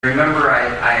Remember, I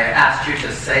asked you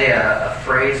to say a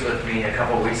phrase with me a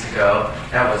couple weeks ago.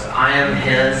 That was, I am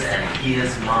His and He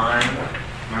is mine.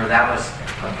 Remember, that was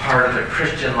a part of the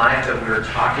Christian life that we were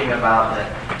talking about,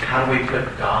 that how do we put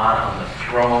God on the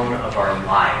throne of our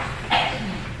life?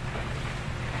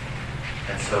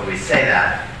 And so we say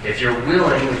that. If you're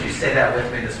willing, would you say that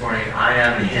with me this morning? I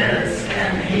am His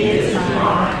and He is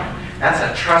mine. That's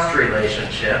a trust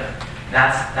relationship.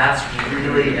 That's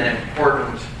really an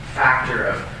important factor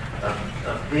of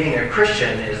being a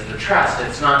Christian, is the trust.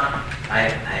 It's not,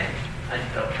 I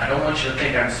don't want you to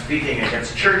think I'm speaking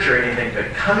against church or anything,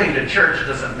 but coming to church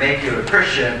doesn't make you a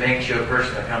Christian, it makes you a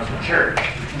person that comes to church.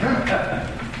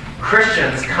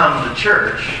 Christians come to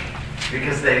church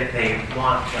because they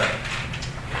want to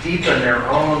deepen their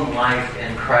own life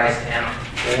in Christ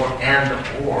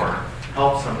or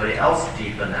help somebody else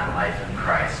deepen that life in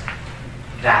Christ.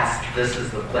 This is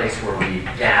the place where we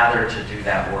gather to do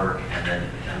that work and then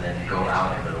go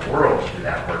out into the world to do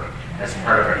that work as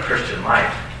part of a Christian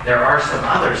life. There are some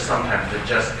others sometimes that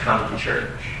just come to church.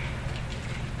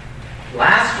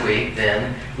 Last week,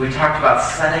 then, we talked about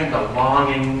setting the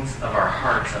longings of our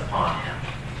hearts upon Him.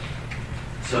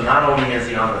 So not only is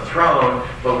He on the throne,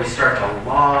 but we start to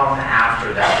long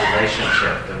after that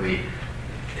relationship, that we,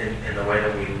 in the way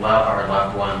that we love our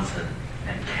loved ones and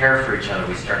care for each other,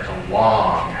 we start to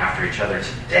long after each other.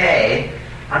 Today,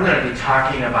 I'm going to be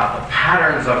talking about the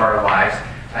patterns of our lives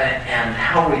and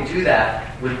how we do that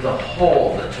with the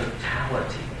whole, the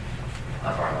totality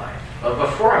of our life. But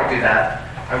before I do that,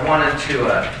 I wanted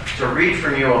to read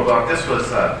from you a book. This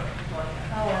was,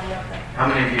 how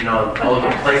many of you know,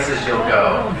 The Places You'll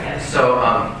Go? So,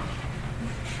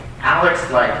 Alex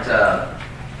liked the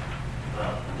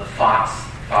Fox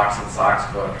and Socks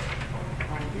book.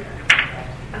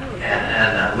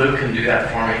 And Luke can do that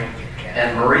for me.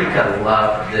 And Marika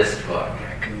loved this book.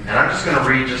 And I'm just going to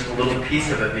read just a little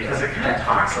piece of it because it kind of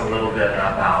talks a little bit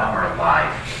about our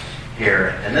life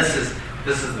here. And this is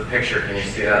the picture. Can you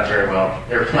see that very well?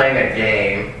 They're playing a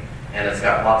game, and it's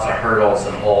got lots of hurdles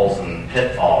and holes and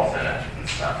pitfalls in it and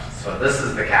stuff. So this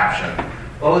is the caption.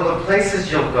 Oh, the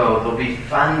places you'll go, there'll be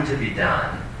fun to be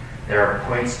done. There are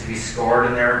points to be scored,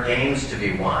 and there are games to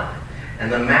be won.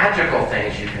 And the magical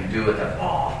things you can do with it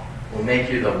all will make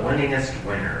you the winningest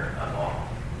winner of all.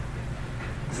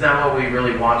 Isn't that what we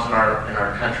really want in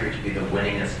our country, to be the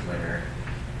winningest winner?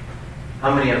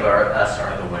 How many of us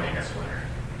are the winningest winner?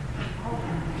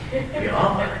 We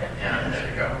all are. Yeah, there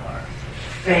you go.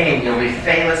 Fame. You'll be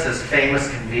famous as famous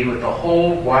can be, with the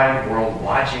whole wide world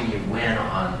watching you win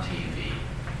on TV.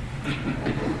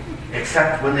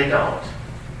 Except when they don't.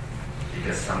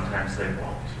 Because sometimes they won't.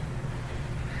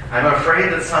 I'm afraid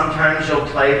that sometimes you'll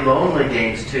play lonely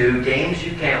games too, games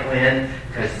you can't win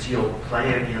because you'll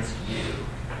play against you.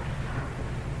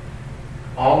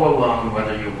 All alone,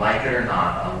 whether you like it or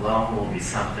not, alone will be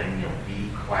something you'll be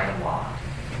quite a lot.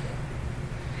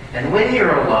 And when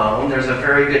you're alone, there's a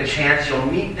very good chance you'll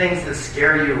meet things that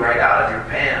scare you right out of your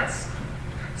pants.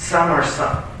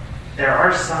 There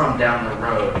are some down the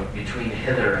road between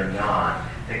hither and yon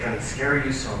that can scare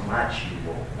you so much you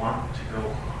will want to go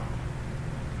home.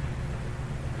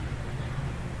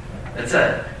 It's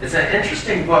an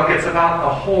interesting book. It's about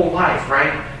the whole life,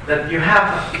 right? That you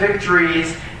have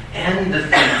victories and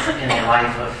defeats in a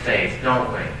life of faith,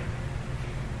 don't we?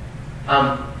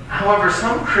 However,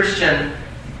 some Christian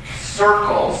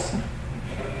circles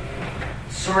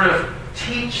sort of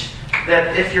teach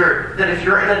that if you're in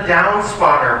a down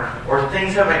spot or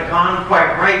things haven't gone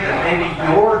quite right, that maybe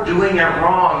you're doing it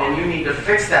wrong and you need to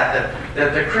fix that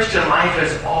the Christian life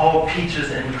is all peaches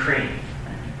and cream,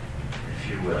 if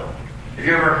you will. Have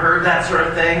you ever heard that sort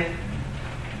of thing?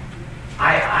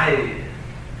 I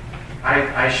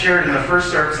shared in the first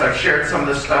service, I've shared some of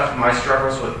this stuff, my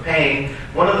struggles with pain.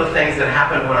 One of the things that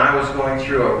happened when I was going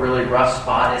through a really rough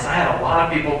spot is I had a lot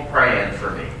of people praying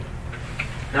for me.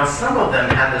 Now, some of them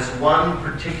had this one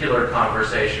particular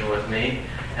conversation with me,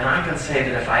 and I can say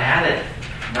that if I had it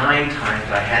 9 times,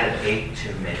 I had it 8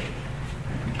 too many.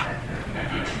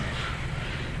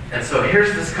 And so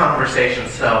here's this conversation.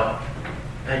 So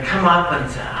they'd come up and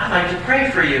say, I'd like to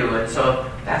pray for you. And so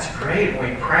that's great.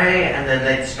 We pray, and then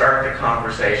they'd start the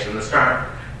conversation.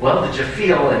 Well, did you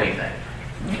feel anything?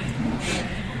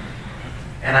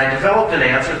 And I developed an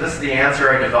answer. This is the answer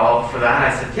I developed for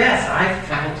that. I said, yes, I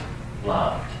felt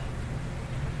loved.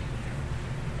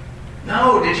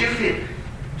 No, do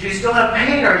you still have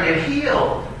pain? Are you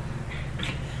healed?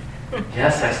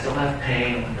 Yes, I still have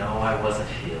pain. No, I wasn't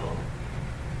healed.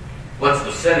 What's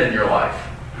the sin in your life?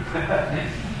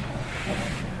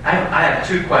 I have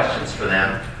 2 questions for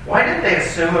them. Why didn't they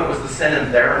assume it was the sin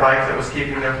in their life that was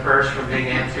keeping their prayers from being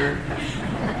answered?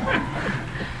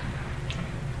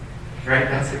 Right?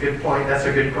 That's a good point. That's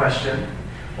a good question.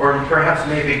 Or perhaps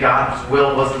maybe God's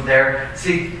will wasn't there.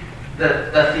 See,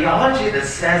 the theology that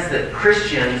says that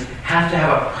Christians have to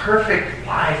have a perfect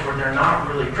life or they're not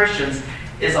really Christians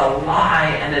is a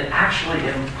lie, and it actually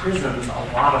imprisons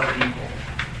a lot of people.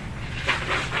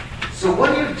 So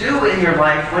what do you do in your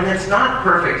life when it's not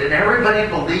perfect and everybody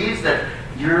believes that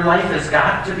your life has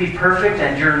got to be perfect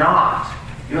and you're not?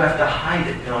 You have to hide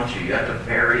it, don't you? You have to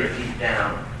bury it deep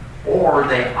down. Or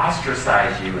they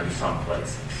ostracize you in some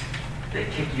places. They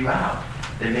kick you out.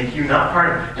 They make you not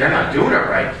part of it. They're not doing it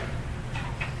right.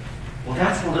 Well,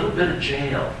 that's a little bit of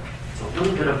jail. It's a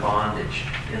little bit of bondage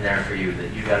in there for you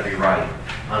that you got to be right.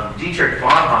 Dietrich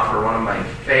Bonhoeffer, one of my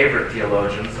favorite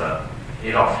theologians,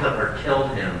 Adolf Hitler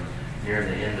killed him near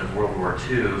the end of World War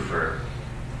II for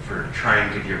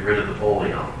trying to get rid of the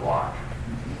bully on the block,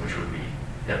 which would be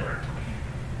Hitler.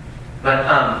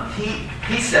 But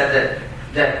he said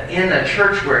that in a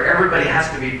church where everybody has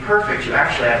to be perfect, you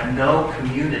actually have no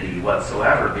community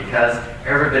whatsoever because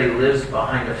everybody lives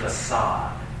behind a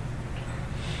facade.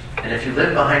 And if you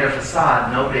live behind a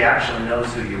facade, nobody actually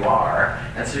knows who you are,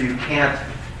 and so you can't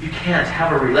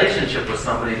have a relationship with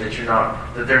somebody that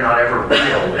they're not ever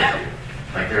real with you.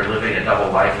 Like they're living a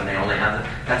double life and they only have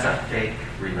that's a fake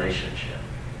relationship.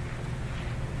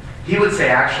 He would say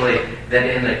actually that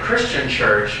in the Christian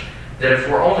church, that if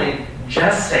we're only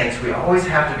just saints, we always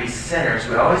have to be sinners.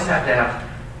 We always have to have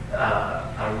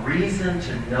a reason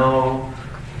to know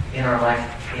in our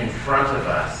life in front of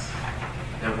us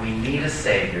that we need a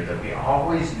Savior, that we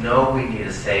always know we need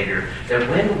a Savior, that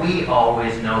when we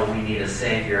always know we need a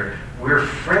Savior, we're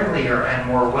friendlier and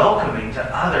more welcoming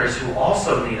to others who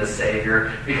also need a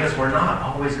Savior because we're not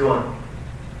always going,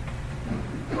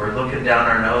 we're looking down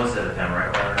our nose at them,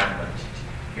 right? Well, we're not going,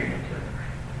 you're not doing it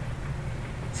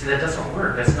right. See, that doesn't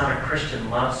work. That's not a Christian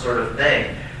love sort of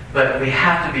thing. But we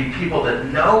have to be people that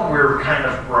know we're kind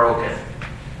of broken.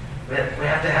 We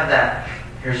have to have that,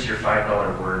 here's your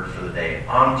 $5 word for the day,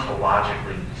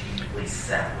 ontologically deeply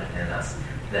set within us.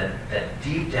 That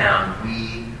deep down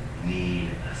we need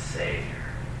a Savior.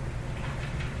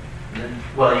 Then,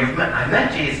 well, I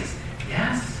met Jesus.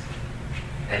 Yes.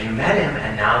 And you met him,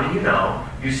 and now you know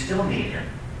you still need him.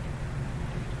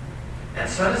 And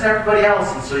so does everybody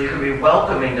else, and so you can be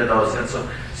welcoming to those. And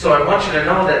so I want you to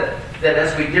know that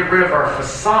as we get rid of our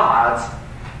facades,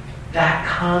 that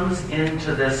comes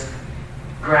into this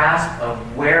grasp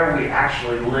of where we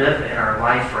actually live in our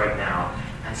life right now.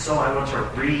 And so I want to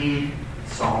read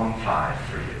Psalm 5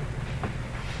 for you.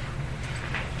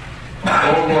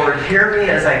 Oh Lord, hear me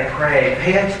as I pray.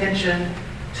 Pay attention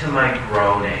to my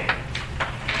groaning.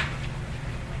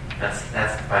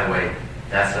 That's by the way,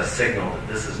 that's a signal that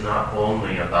this is not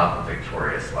only about the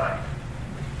victorious life.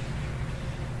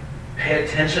 Pay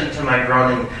attention to my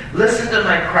groaning. Listen to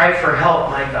my cry for help,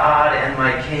 my God and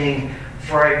my King,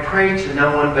 for I pray to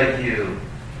no one but you.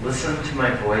 Listen to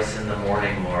my voice in the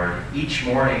morning, Lord. Each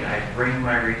morning I bring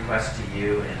my request to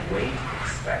you and wait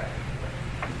expectantly.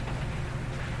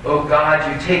 O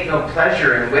God, you take no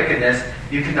pleasure in wickedness.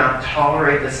 You cannot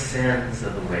tolerate the sins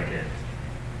of the wicked.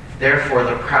 Therefore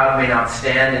the proud may not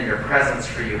stand in your presence,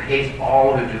 for you hate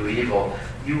all who do evil.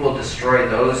 You will destroy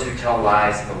those who tell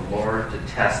lies. The Lord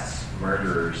detests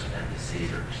murderers and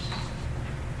deceivers.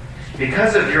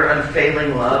 Because of your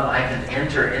unfailing love, I can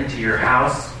enter into your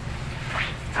house.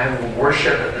 I will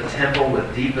worship at the temple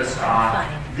with deepest awe.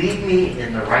 Lead me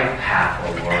in the right path,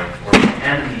 O Lord, or my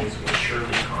enemies will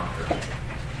surely conquer me.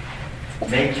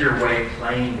 Make your way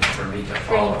plain for me to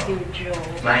follow. Thank you,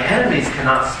 Joel. My enemies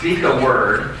cannot speak a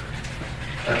word,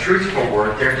 a truthful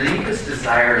word. Their deepest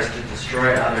desire is to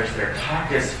destroy others. Their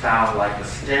talk is foul like the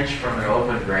stench from an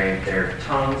open grave. Their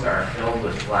tongues are filled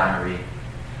with flattery.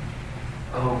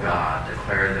 O God,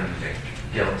 declare them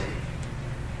guilty.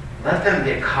 Let them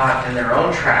get caught in their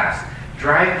own traps.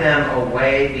 Drive them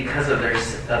away because of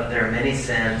their many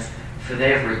sins, for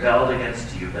they have rebelled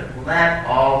against you. But let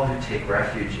all who take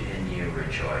refuge in you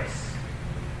rejoice.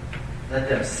 Let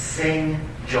them sing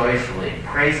joyfully,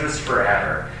 praises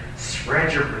forever.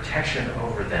 Spread your protection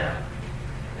over them,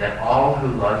 that all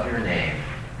who love your name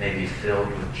may be filled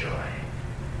with joy.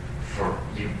 For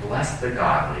you bless the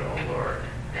godly, O Lord,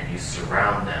 and you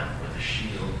surround them with a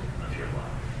shield of your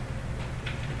love.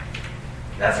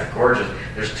 That's a gorgeous,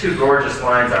 there's two gorgeous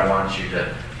lines I want you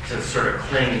to sort of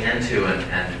cling into,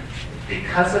 and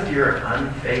because of your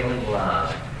unfailing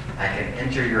love, I can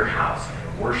enter your house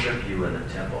and worship you in the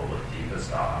temple with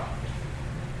deepest awe.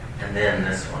 And then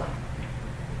this one.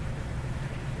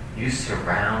 You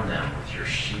surround them with your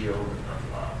shield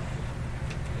of love.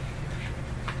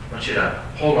 I want you to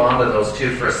hold on to those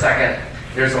two for a second.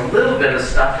 There's a little bit of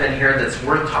stuff in here that's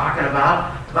worth talking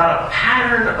about a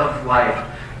pattern of life.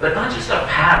 But not just a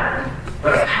pattern,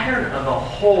 but a pattern of a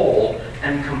whole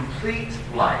and complete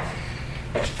life.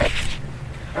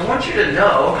 I want you to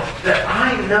know that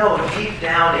I know deep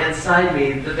down inside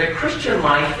me that the Christian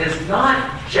life is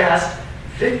not just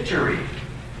victory.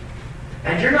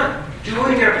 And you're not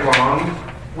doing it wrong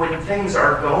when things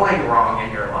are going wrong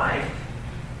in your life.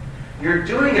 You're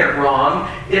doing it wrong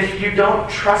if you don't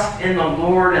trust in the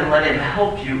Lord and let Him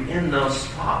help you in those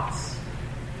spots.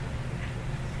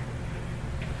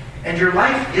 And your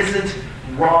life isn't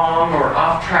wrong or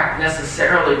off track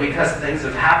necessarily because things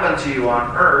have happened to you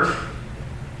on earth.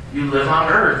 You live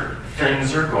on earth.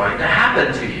 Things are going to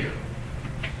happen to you.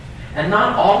 And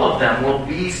not all of them will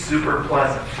be super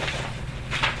pleasant.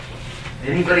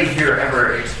 Anybody here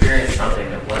ever experienced something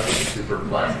that wasn't super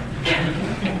pleasant?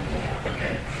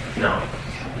 Okay. No.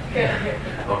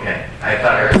 Okay. I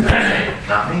thought I was going to say,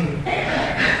 not me.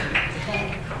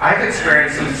 I've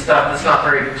experienced some stuff that's not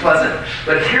very pleasant.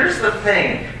 But here's the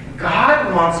thing.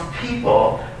 God wants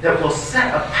people that will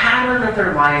set a pattern of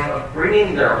their life of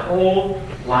bringing their whole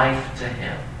life to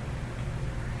Him.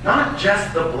 Not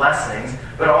just the blessings,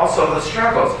 but also the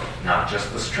struggles. Not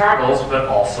just the struggles, but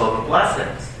also the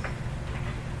blessings.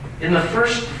 In the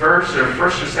first verse, or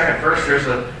first or second verse, there's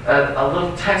a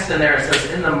little text in there. It says,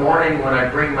 in the morning when I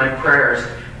bring my prayers.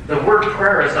 The word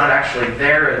prayer is not actually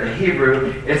there in the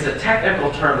Hebrew. It's a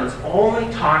technical term that's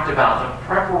only talked about the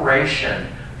preparation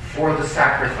for the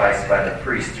sacrifice by the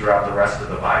priest throughout the rest of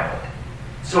the Bible.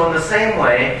 So in the same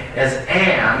way as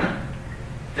Anne,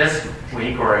 this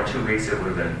week, or in 2 weeks, it would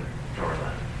have been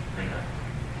Dorla,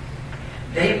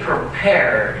 they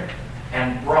prepared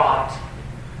and brought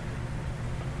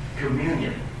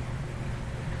communion.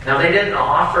 Now, they didn't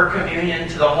offer communion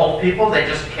to the whole people. They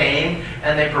just came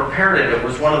and they prepared it. It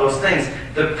was one of those things.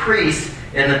 The priests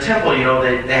in the temple, they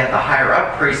had the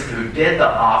higher-up priests who did the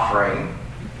offering.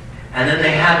 And then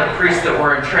they had the priests that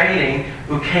were in training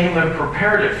who came and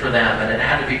prepared it for them. And it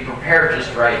had to be prepared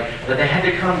just right. But they had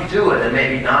to come do it and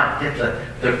maybe not get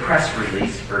the press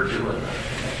release for doing the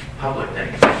public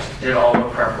thing. They just did all the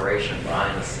preparation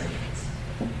behind the scenes.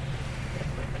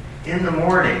 In the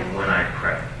morning when I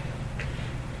pray,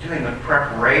 doing the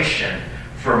preparation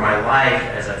for my life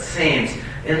as it seems.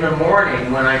 In the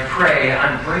morning when I pray,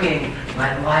 I'm bringing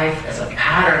my life as a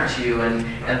pattern to you.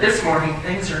 And this morning,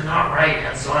 things are not right,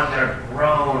 and so I'm going to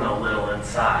groan a little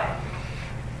inside.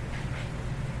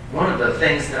 One of the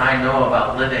things that I know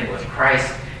about living with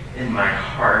Christ in my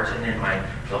heart and in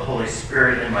the Holy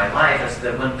Spirit in my life is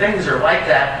that when things are like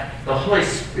that, the Holy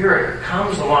Spirit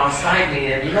comes alongside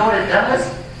me, and you know what it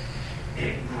does?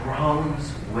 It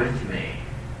groans with me.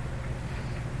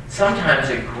 Sometimes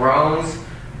it groans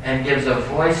and gives a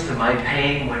voice to my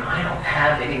pain when I don't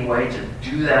have any way to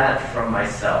do that from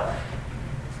myself.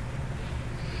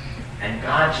 And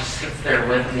God just sits there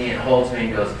with me and holds me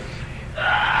and goes,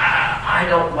 I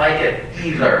don't like it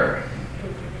either.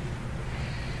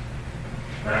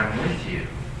 But I'm with you.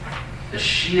 The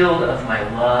shield of my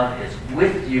love is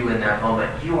with you in that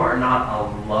moment. You are not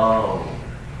alone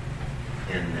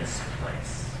in this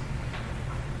place.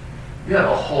 You have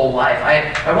a whole life.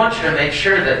 I want you to make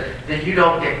sure that you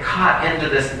don't get caught into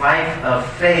this life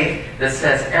of faith that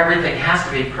says everything has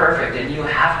to be perfect and you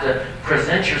have to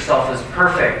present yourself as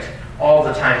perfect all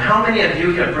the time. How many of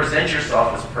you can present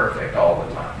yourself as perfect all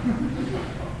the time?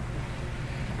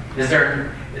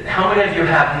 How many of you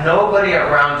have nobody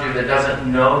around you that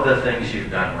doesn't know the things you've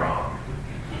done wrong?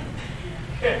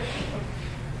 Okay?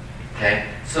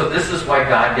 So this is why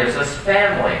God gives us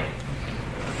family.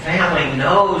 Family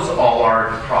knows all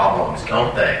our problems,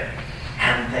 don't they?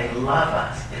 And they love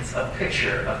us. It's a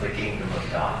picture of the kingdom of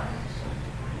God.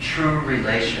 True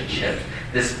relationships.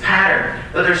 This pattern.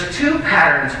 But there's two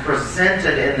patterns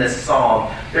presented in this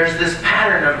psalm. There's this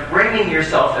pattern of bringing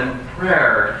yourself in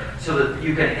prayer so that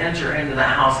you can enter into the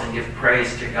house and give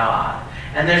praise to God.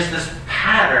 And there's this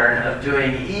pattern of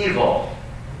doing evil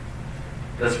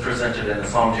that's presented in the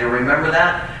psalm. Do you remember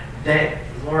that?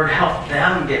 Lord, help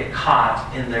them get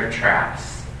caught in their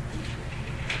traps.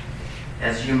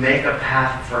 As you make a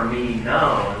path for me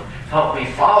known, help me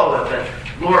follow it. But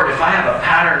Lord, if I have a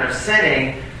pattern of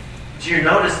sinning, do you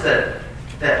notice that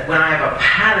when I have a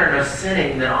pattern of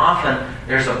sinning, then often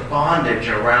there's a bondage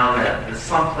around that. There's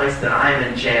some place that I'm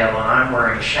in jail and I'm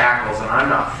wearing shackles and I'm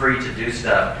not free to do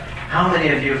stuff. How many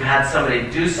of you have had somebody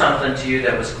do something to you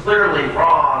that was clearly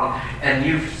wrong and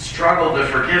you've struggled to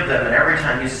forgive them, and every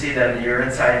time you see them, you're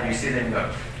inside and you see them, you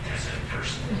go, there's a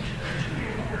person that did that to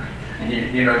me.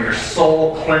 And your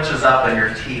soul clenches up and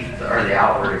your teeth are the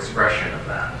outward expression of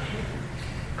that.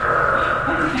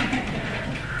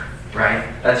 Right?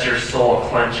 That's your soul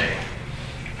clenching.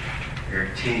 Your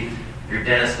teeth. Your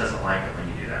dentist doesn't like it when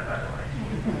you do that, by the way.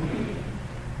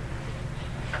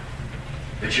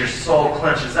 But your soul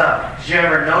clenches up. Did you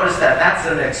ever notice that? That's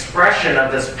an expression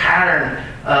of this pattern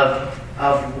of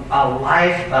a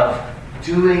life of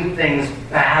doing things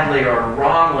badly or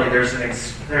wrongly. There's an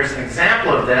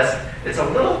example of this. It's a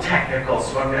little technical,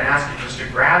 so I'm going to ask you just to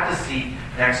grab the seat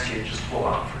next to you. Just hold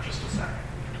on for just a second.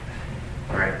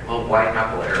 All right, a little white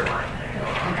knuckle airline thing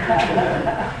going on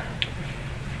here.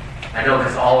 I know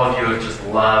because all of you have just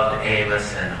loved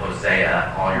Amos and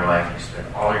Hosea all your life. You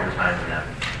spend all your time in them.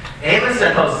 Amos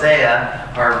and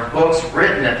Hosea are books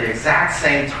written at the exact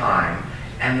same time,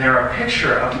 and they're a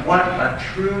picture of what a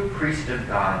true priest of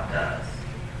God does,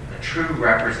 a true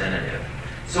representative.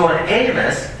 So in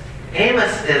Amos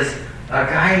is a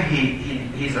guy,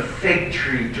 he's a fig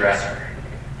tree dresser,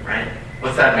 right?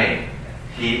 What's that mean?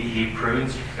 He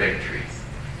prunes fig trees.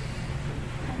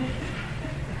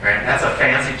 Right? That's a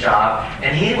fancy job.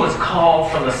 And he was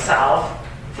called from the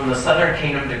southern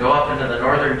kingdom to go up into the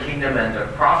northern kingdom and to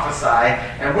prophesy.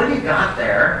 And when he got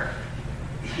there,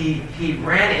 he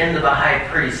ran into the high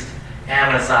priest,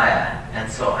 Amaziah.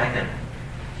 And so I can,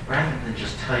 rather than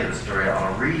just tell you the story,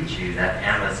 I'll read you that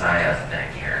Amaziah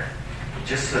thing here,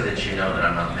 just so that you know that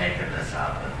I'm not making this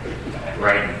up.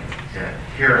 Right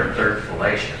here in 3rd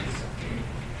Galatians.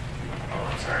 Oh,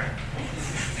 I'm sorry.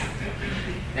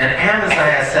 And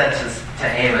Amaziah said to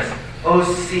Amos, O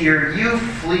seer, you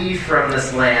flee from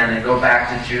this land and go back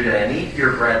to Judah and eat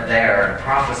your bread there and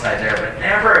prophesy there, but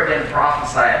never again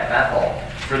prophesy at Bethel,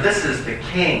 for this is the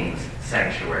king's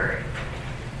sanctuary.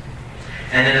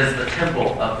 And it is the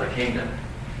temple of the kingdom.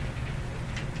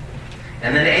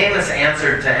 And then Amos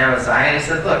answered to Amaziah, and he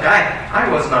said, look, I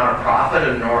was not a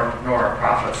prophet nor a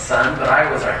prophet's son, but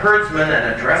I was a herdsman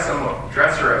and a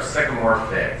dresser of sycamore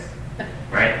figs.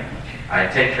 Right? I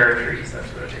take care of trees, that's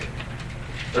what I do.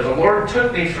 But the Lord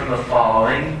took me from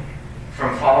following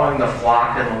the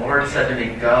flock, and the Lord said to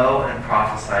me, go and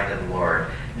prophesy to the Lord.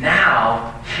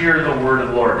 Now, hear the word of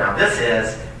the Lord. Now, this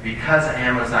is because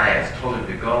Amaziah has told him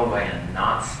to go away and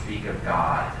not speak of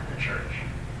God in the church.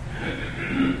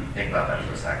 Think about that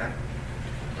for a second.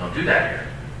 Don't do that here.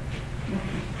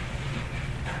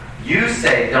 You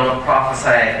say, don't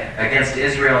prophesy against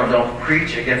Israel and don't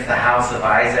preach against the house of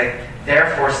Isaac.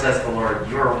 Therefore, says the Lord,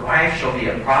 your wife shall be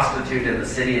a prostitute in the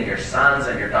city, and your sons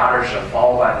and your daughters shall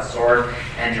fall by the sword,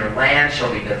 and your land shall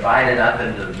be divided up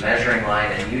into the measuring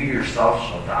line, and you yourself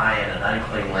shall die in an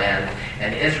unclean land,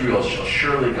 and Israel shall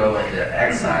surely go into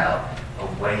exile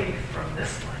away from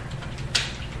this land.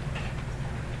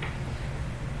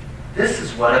 This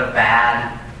is what a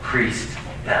bad priest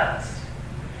does.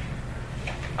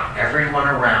 Everyone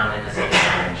around it is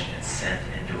estranged and sent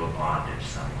into a bondage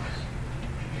somewhere.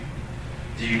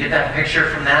 Do you get that picture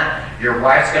from that? Your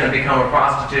wife's going to become a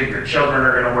prostitute, your children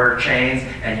are going to wear chains,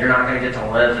 and you're not going to get to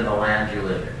live in the land you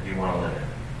want to live in.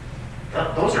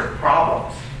 Those are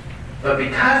problems. But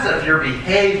because of your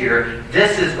behavior,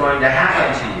 this is going to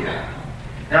happen to you.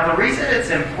 Now, the reason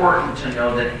it's important to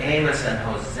know that Amos and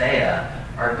Hosea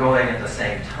are going at the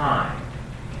same time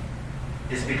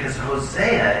is because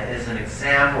Hosea is an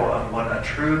example of what a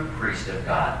true priest of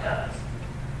God does.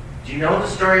 Do you know the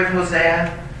story of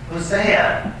Hosea?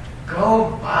 Hosea,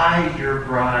 go buy your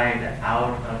bride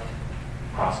out of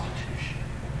prostitution.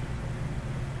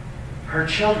 Her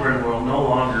children will no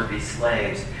longer be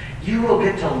slaves. You will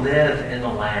get to live in the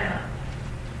land.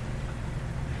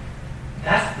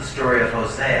 That's the story of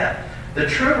Hosea. The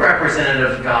true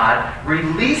representative of God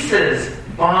releases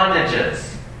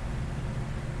bondages,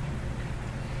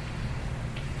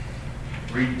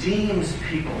 redeems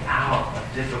people out of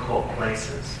difficult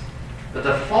places. But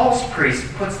the false priest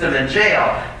puts them in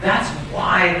jail. That's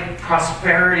why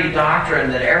prosperity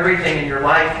doctrine, that everything in your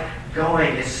life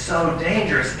going is so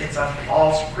dangerous. It's a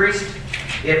false priest.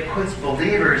 It puts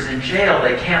believers in jail.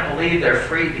 They can't believe they're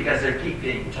free because they keep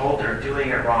getting told they're doing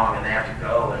it wrong and they have to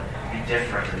go and be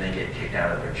different, and they get kicked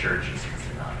out of their churches because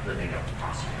they're not living a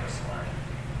prosperous life.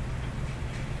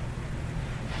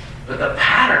 But the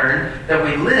pattern that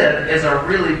we live is a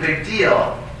really big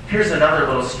deal. Here's another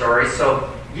little story. So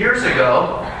years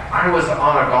ago, I was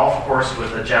on a golf course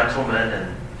with a gentleman,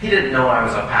 and he didn't know I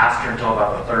was a pastor until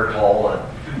about the third hole,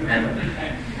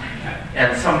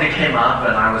 and somebody came up,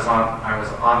 and I was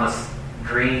on this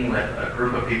green with a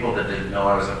group of people that didn't know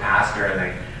I was a pastor,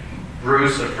 and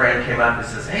Bruce, a friend, came up and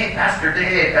says, "Hey, Pastor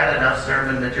Dave, got enough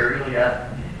sermon material yet?"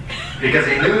 Because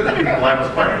he knew the people I was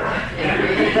playing with.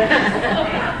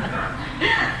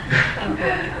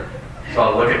 So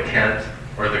I'll look at Kent.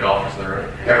 Or the golfers in the room.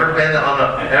 Ever been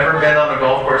on a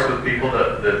golf course with people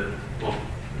that will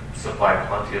supply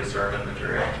plenty of sermon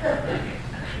material?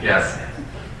 Yes.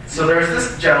 So there's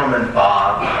this gentleman,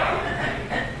 Bob,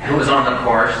 who was on the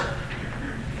course,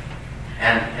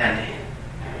 and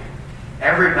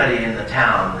everybody in the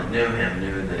town that knew him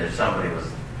knew that if somebody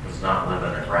was not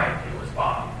living it right, it was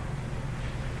Bob.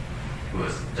 Who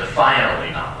was defiantly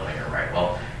not living it right.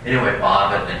 Well, anyway,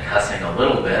 Bob had been cussing a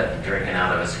little bit and drinking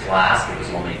out of his flask. It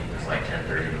was like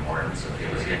 10:30 in the morning, so he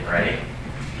was getting ready.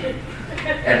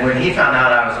 And when he found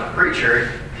out I was a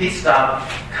preacher, he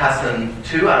stopped cussing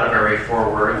 2 out of every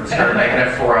 4 words and started making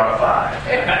it 4 out of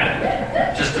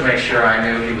 5. Just to make sure I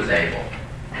knew he was able.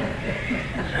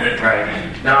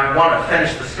 Right. Now I want to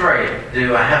finish the story.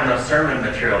 Do I have enough sermon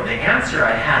material? The answer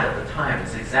I had at the time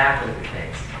is exactly the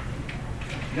case.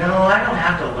 No, I don't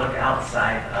have to look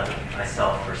outside of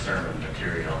myself for sermon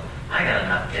material. I got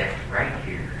enough dick right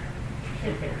here.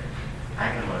 I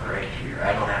can look right here.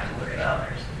 I don't have to look at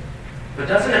others. But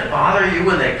doesn't it bother you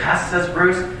when they cuss, says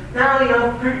Bruce?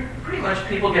 No, pretty much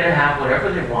people get to have whatever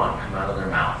they want come out of their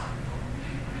mouth.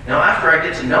 Now, after I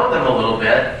get to know them a little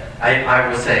bit, I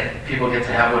will say people get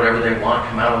to have whatever they want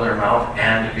come out of their mouth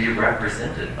and be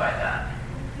represented by that.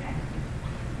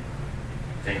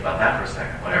 Think about that for a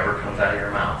second. Whatever comes out of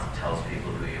your mouth tells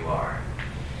people who you are.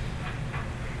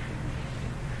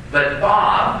 But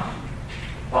Bob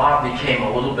became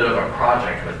a little bit of a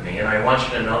project with me, and I want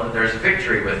you to know that there's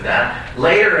victory with that.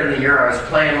 Later in the year, I was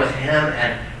playing with him,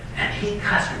 and he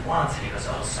cussed once, and he goes,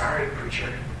 "Oh, sorry,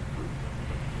 preacher."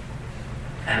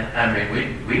 And I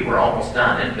mean, we were almost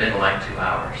done. It had been like 2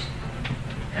 hours.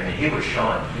 I mean, he was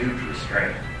showing huge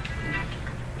restraint.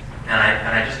 And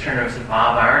I just turned to him and said,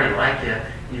 "Bob, I already like you.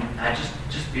 I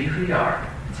just be who you are.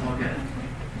 It's all good.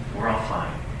 We're all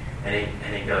fine."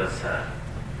 And he goes,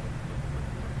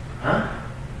 "Huh?"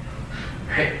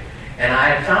 Right? And I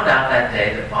had found out that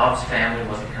day that Bob's family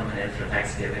wasn't coming in for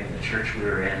Thanksgiving. The church we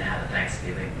were in had a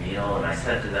Thanksgiving meal, and I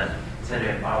said to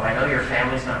him, "Bob, I know your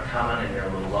family's not coming and you're a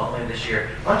little lonely this year.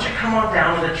 Why don't you come on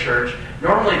down to the church?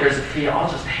 Normally there's a fee. I'll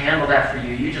just handle that for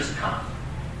you. You just come."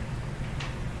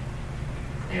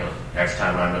 He goes, "Next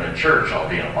time I'm in a church, I'll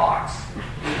be in a box."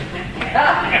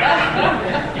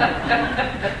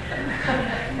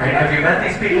 Right? Have you met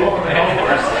these people on the golf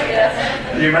course?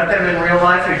 Have you met them in real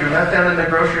life? Have you met them in the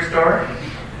grocery store?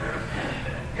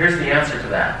 Here's the answer to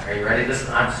that. Are you ready?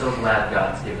 I'm so glad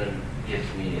God's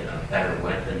gives me a better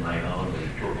wit than my own. He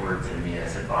put words in me. I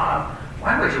said, "Bob,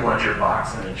 why would you want your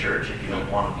box in a church if you don't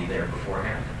want to be there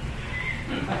beforehand?"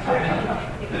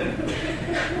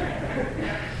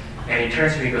 And he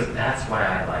turns to me and goes, "That's why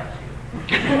I like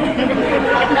you."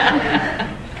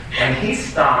 And he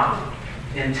stopped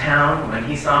in town. When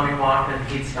he saw me walking,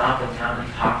 he'd stop in town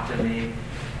and talk to me.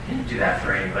 He didn't do that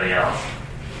for anybody else.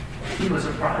 He was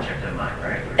a project of mine,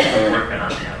 right? We were working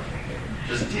on him.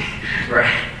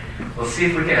 Right? We'll see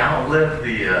if we can outlive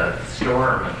the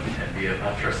storm and be a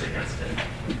buttress against it.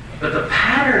 But the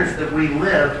patterns that we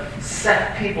live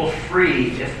set people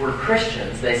free. If we're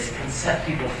Christians, they can set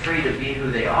people free to be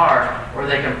who they are, or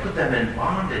they can put them in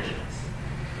bondages.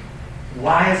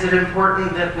 Why is it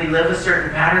important that we live a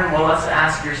certain pattern? Well, let's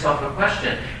ask yourself a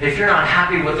question. If you're not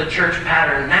happy with the church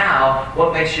pattern now,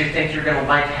 what makes you think you're going to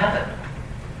like heaven?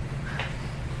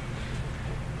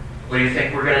 What do you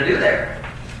think we're going to do there?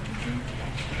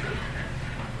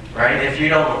 Right? If you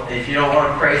don't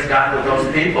want to praise God with those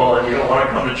people and you don't want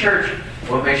to come to church,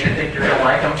 what makes you think you're going to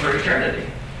like them for eternity?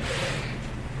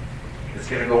 It's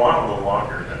going to go on a little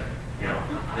longer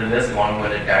than this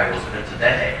long-winded guy will spend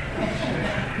today.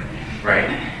 Right?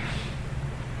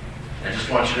 I just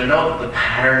want you to know that the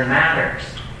pattern matters.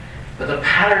 But the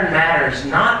pattern matters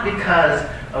not because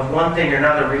of one thing or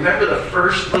another. Remember the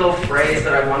first little phrase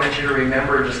that I wanted you to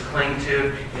remember, just cling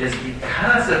to? It is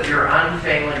because of your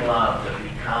unfailing love that we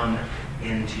come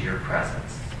into your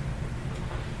presence.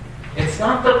 It's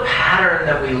not the pattern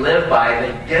that we live by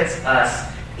that gets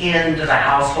us into the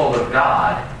household of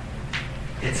God.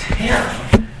 It's Him.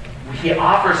 He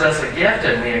offers us a gift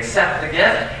and we accept the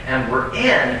gift and we're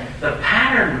in. The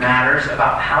pattern matters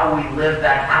about how we live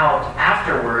that out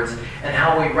afterwards and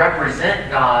how we represent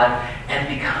God and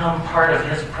become part of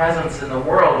His presence in the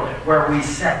world where we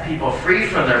set people free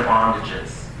from their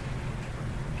bondages.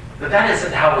 But that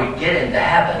isn't how we get into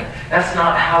heaven. That's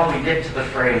not how we get to the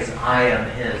phrase, "I am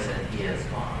His and He is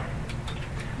mine."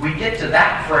 We get to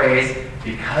that phrase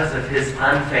because of His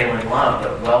unfailing love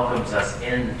that welcomes us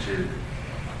into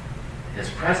His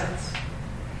presence.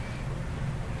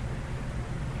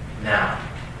 Now,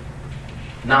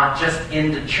 not just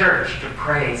into church to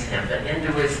praise Him, but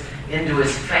into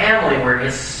His family where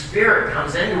His Spirit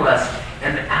comes into us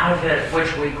And out of it,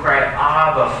 which we cry,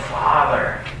 Abba,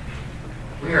 Father.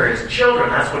 We are his children.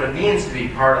 That's what it means to be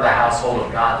part of the household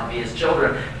of God, to be his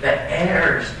children, the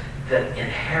heirs that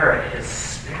inherit his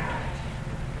spirit.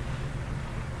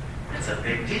 It's a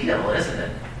big deal, isn't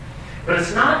it? But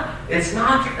it's not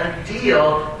a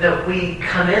deal that we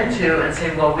come into and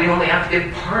say, well, we only have to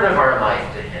give part of our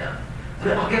life to him.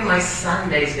 I'll give my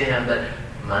Sundays to him, but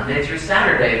Monday through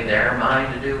Saturday, they're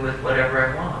mine to do with whatever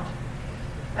I want.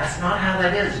 That's not how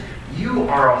that is. You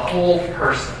are a whole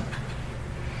person.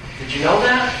 Did you know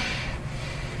that?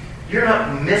 You're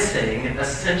not missing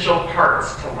essential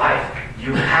parts to life.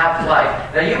 You have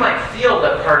life. Now, you might feel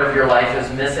that part of your life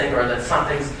is missing or that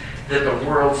something's that the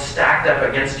world's stacked up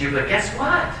against you, but guess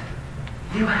what?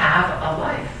 You have a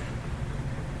life.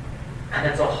 And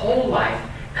it's a whole life,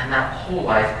 and that whole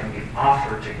life can be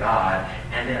offered to God.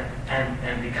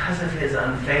 And because of his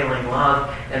unfailing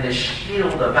love and his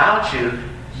shield about you,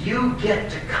 you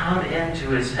get to come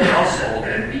into his household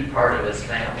and be part of his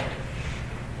family.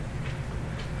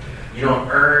 You don't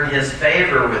earn his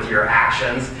favor with your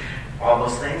actions, all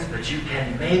those things, but you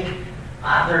can make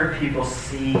other people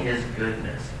see his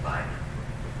goodness by it.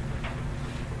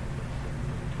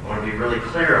 I want to be really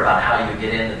clear about how you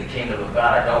get into the kingdom of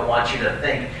God. I don't want you to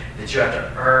think that you have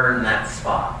to earn that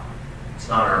spot. It's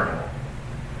not earnable.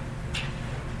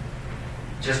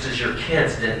 Just as your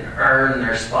kids didn't earn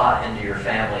their spot into your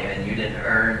family and you didn't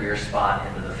earn your spot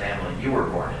into the family you were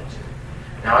born into.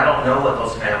 Now, I don't know what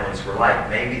those families were like.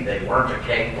 Maybe they weren't a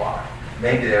cakewalk.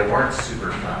 Maybe they weren't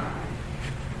super fun.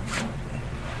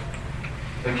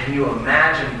 But can you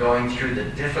imagine going through the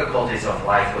difficulties of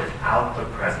life without the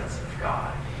presence of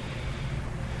God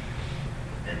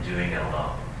and doing it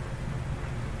alone?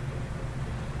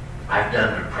 I've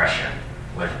done depression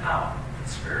without the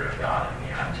Spirit of God in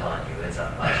me. I'm telling you, it's a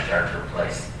much darker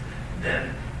place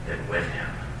than with him.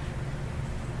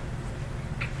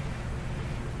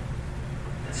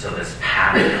 And so this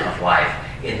pattern of life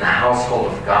in the household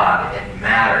of God, it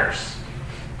matters.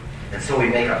 And so we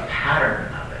make a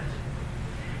pattern of it.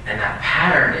 And that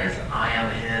pattern is, I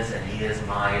am his and he is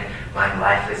mine. My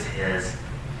life is his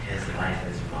life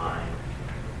is mine.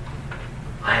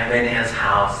 I am in his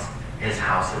house is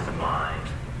mine.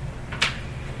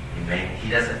 He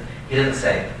doesn't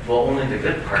say, well, only the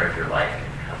good part of your life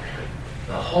can come in.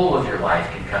 The whole of your life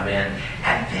can come in.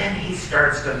 And then he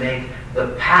starts to make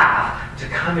the path to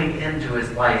coming into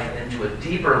his life, into a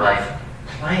deeper life,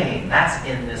 plain. That's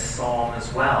in this psalm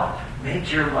as well.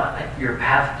 Make your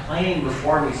path plain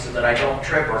before me so that I don't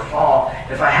trip or fall.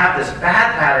 If I have this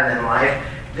bad pattern in life,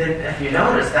 then if you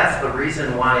notice, that's the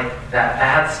reason why that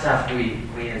bad stuff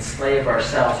we enslave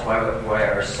ourselves, why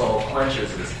our soul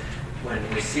clenches, is when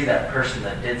we see that person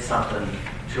that did something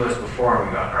to us before and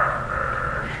we go,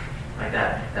 "Arr," like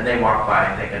that, and they walk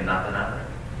by thinking nothing of it.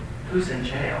 Who's in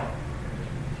jail?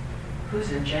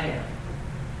 Who's in jail?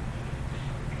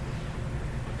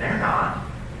 They're not.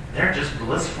 They're just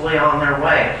blissfully on their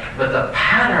way. But the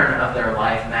pattern of their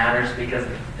life matters because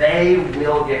they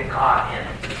will get caught in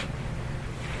it.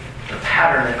 The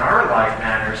pattern in our life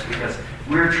matters because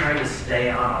we're trying to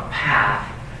stay on a path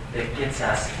that gets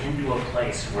us into a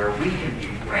place where we can be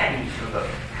ready for the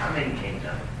coming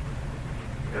kingdom.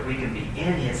 That we can be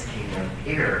in his kingdom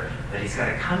here, but he's got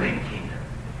a coming kingdom.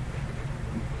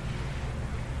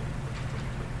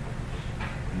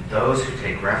 And those who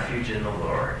take refuge in the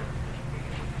Lord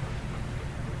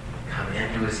come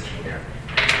into his kingdom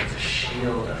and puts a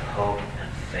shield of hope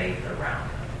and faith around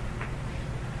them.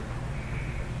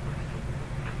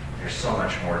 There's so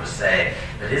much more to say,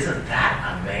 but isn't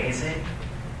that amazing?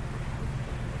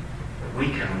 That we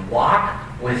can walk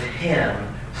with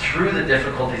him through the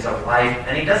difficulties of life,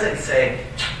 and he doesn't say,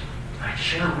 I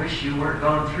sure wish you weren't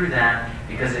going through that,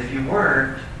 because if you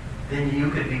weren't, then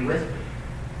you could be with me.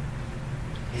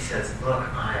 He says, look,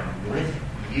 I am with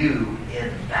you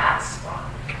in that spot.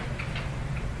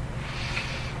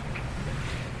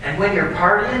 And when you're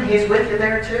partying, he's with you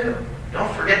there too.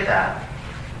 Don't forget that.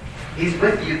 He's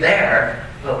with you there,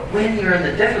 but when you're in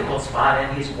the difficult spot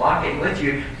and he's walking with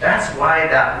you, that's why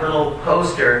that little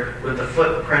poster with the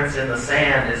footprints in the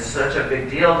sand is such a big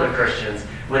deal to Christians.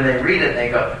 When they read it, they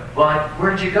go, well,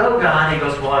 where'd you go, God? He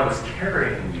goes, well, I was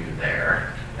carrying you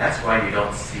there. That's why you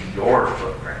don't see your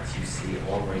footprints. You see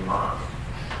only mine.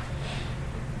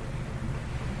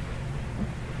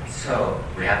 So,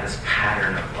 we have this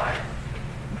pattern of life.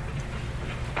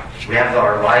 We have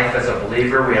our life as a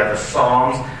believer. We have the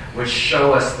Psalms, which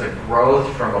show us the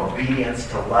growth from obedience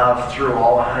to love through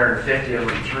all 150 of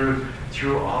them,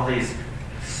 through all these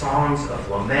songs of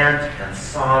lament and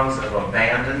songs of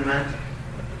abandonment.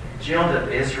 Do you know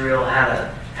that Israel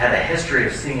had had a history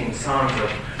of singing songs of,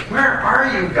 "Where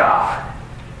are you, God?"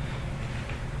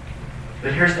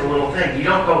 But here's the little thing. You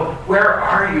don't go, "Where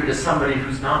are you?" to somebody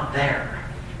who's not there.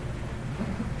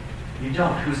 You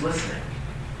don't. Who's listening?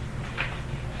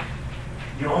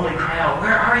 You only cry out,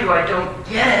 "Where are you? I don't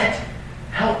get it.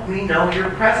 Help me know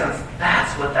your presence."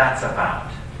 That's what that's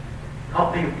about.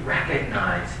 Help me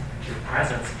recognize your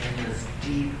presence in these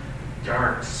deep,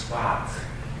 dark spots.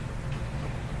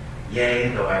 "Yea,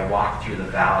 though I walk through the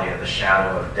valley of the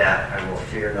shadow of death, I will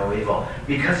fear no evil,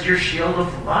 because your shield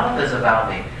of love is about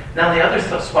me." Now the other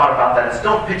spot about that is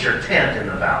don't pitch your tent in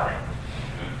the valley.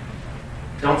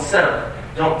 Don't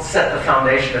set the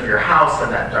foundation of your house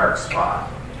in that dark spot.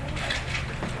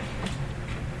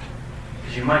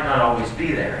 Because you might not always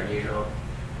be there, and you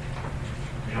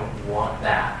don't want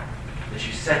that. But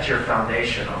you set your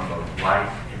foundation on the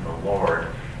life in the Lord,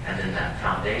 and then that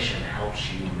foundation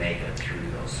helps you make it through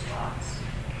those spots.